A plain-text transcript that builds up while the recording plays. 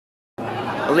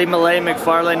Ilima-Lei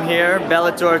Macfarlane here,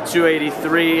 Bellator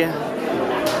 283.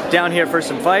 Down here for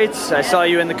some fights. I saw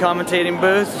you in the commentating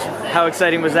booth. How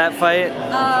exciting was that fight?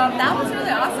 That was really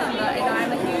awesome.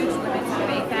 I'm a huge Women's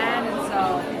MMA fan, and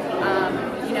so,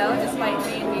 despite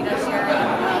me and Vita sharing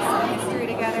some history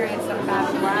together and some bad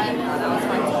blood, that was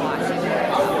fun to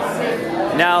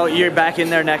watch. Now you're back in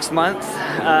there next month.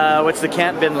 What's the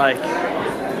camp been like?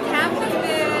 Camp has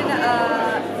been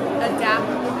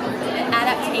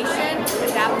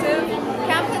adaptive.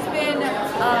 Camp has been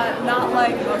not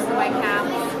like most of my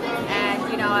camps.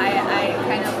 I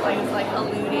kind of was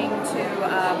alluding to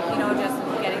just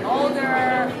getting older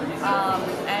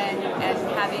and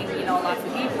having lots of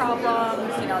knee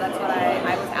problems. That's what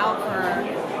I was out for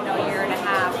a year and a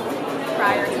half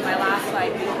prior to my last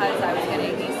fight because I was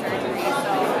getting knee surgery.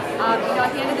 So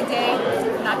at the end of the day,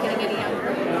 I'm not getting any younger,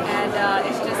 and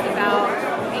it's just about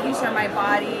making sure my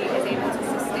body is able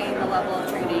to sustain the level of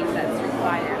training that's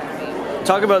required of me.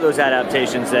 Talk about those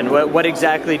adaptations then. What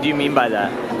exactly do you mean by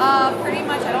that? Pretty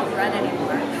much I don't run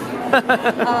anymore.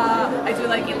 I do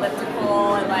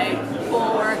elliptical and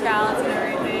full workouts and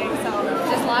everything. So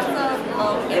just lots of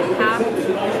low impact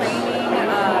training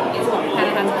is what we kind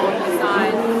of have to focus on,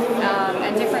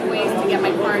 and different ways to get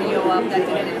my cardio up that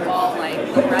didn't involve the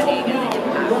running and the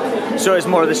impact. So it's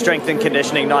more the strength and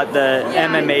conditioning, not the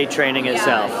MMA training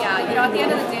itself. Yeah. At the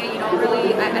end of the day,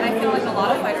 really, and I feel like a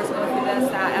lot of fighters go through this,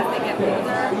 that as they get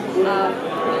older,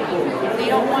 they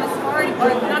don't want to spar anymore.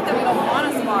 Not that we don't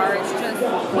want to spar, it's just,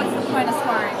 what's the point of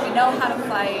sparring? We know how to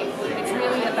fight. It's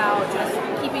really about just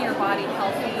keeping your body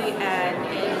healthy and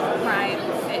in prime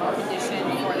fit condition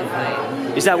for the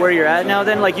fight. Is that where you're at now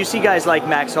then? You see guys like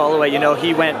Max Holloway,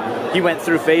 he went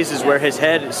through phases where his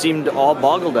head seemed all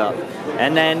boggled up.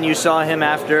 And then you saw him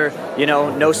after,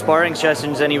 no sparring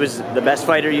sessions, and he was the best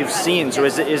fighter you've seen. So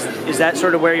is that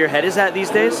sort of where your head is at these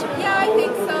days? Yeah, I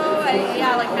think so.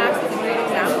 Max is a great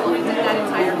example. He did that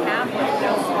entire camp with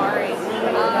no sparring.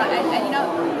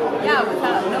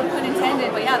 Without no pun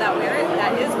intended, but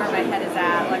that is where my head is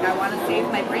at. I want to save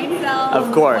my brain cells.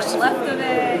 Of course. What's left of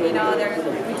it. We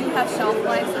do have shelf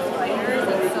lives as fighters,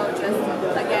 and so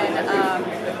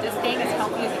just staying as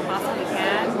healthy as you possibly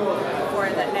can for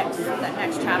that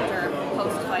next chapter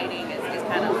post fighting is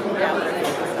kind of what I'm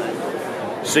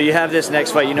focused on. So you have this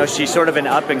next fight. She's sort of an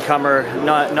up and comer,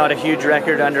 not a huge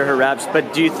record under her wraps.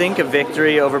 But do you think a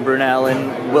victory over Bruna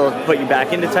Ellen will put you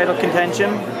back into title contention?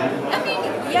 I mean,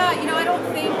 yeah.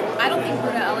 I don't think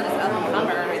Bruna Ellen is up and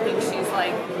comer. I think she's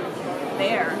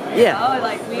there. We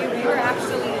were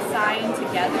actually signed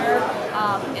together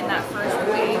in that first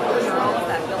wave of girls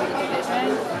that built the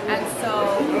division, and so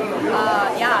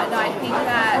I think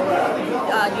that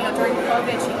during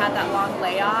COVID she had that long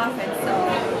layoff, and so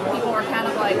people were kind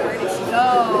of where did she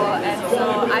go? And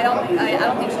so I don't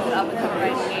think she's an up and comer by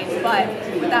any means. But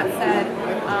with that said,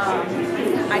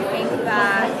 I think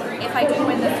that if I do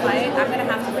win this fight, I'm gonna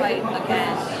have to fight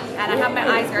again. And I have my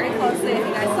eyes very closely. If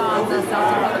you guys saw on the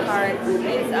South Dakota card,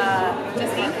 is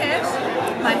Justine Kitch,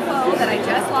 my foe that I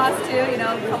just lost to, a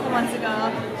couple months ago.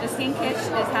 Justine Kitch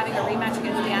is having a rematch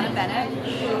against Deanna Bennett,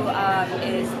 who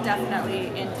is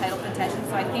definitely in title contention.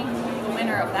 So I think the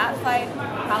winner of that fight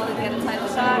will probably get a title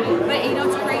shot. But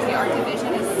it's crazy. Our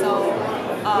division is so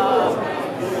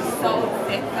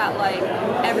thick that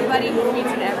everybody who's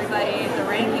beating everybody. The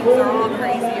rankings are all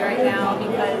crazy right now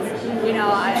because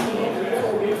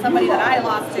somebody that I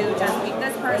lost to just beat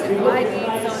this person who I beat,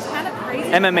 so it's kind of crazy.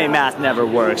 MMA math never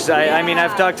works. I mean,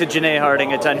 I've talked to Janae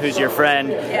Harding a ton, who's your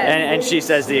friend, and she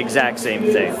says the exact same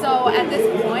thing. So at this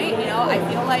point, I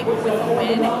feel like with a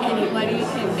win, anybody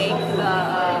can make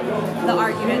the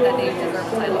argument that they deserve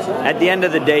a title shot. At the end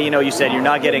of the day, you said you're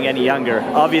not getting any younger.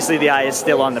 Obviously, the eye is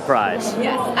still on the prize.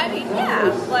 Yes, I mean,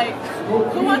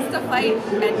 who wants to fight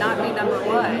and not be number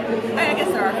one? I guess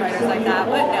there are fighters like that,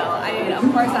 but no.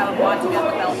 Of course, I would want to get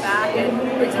the belt back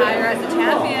and retire as a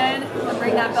champion and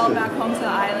bring that belt back home to the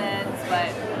islands. But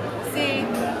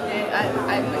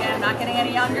again, I'm not getting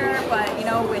any younger, but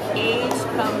with age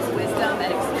comes wisdom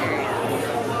and experience.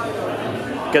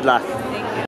 Good luck.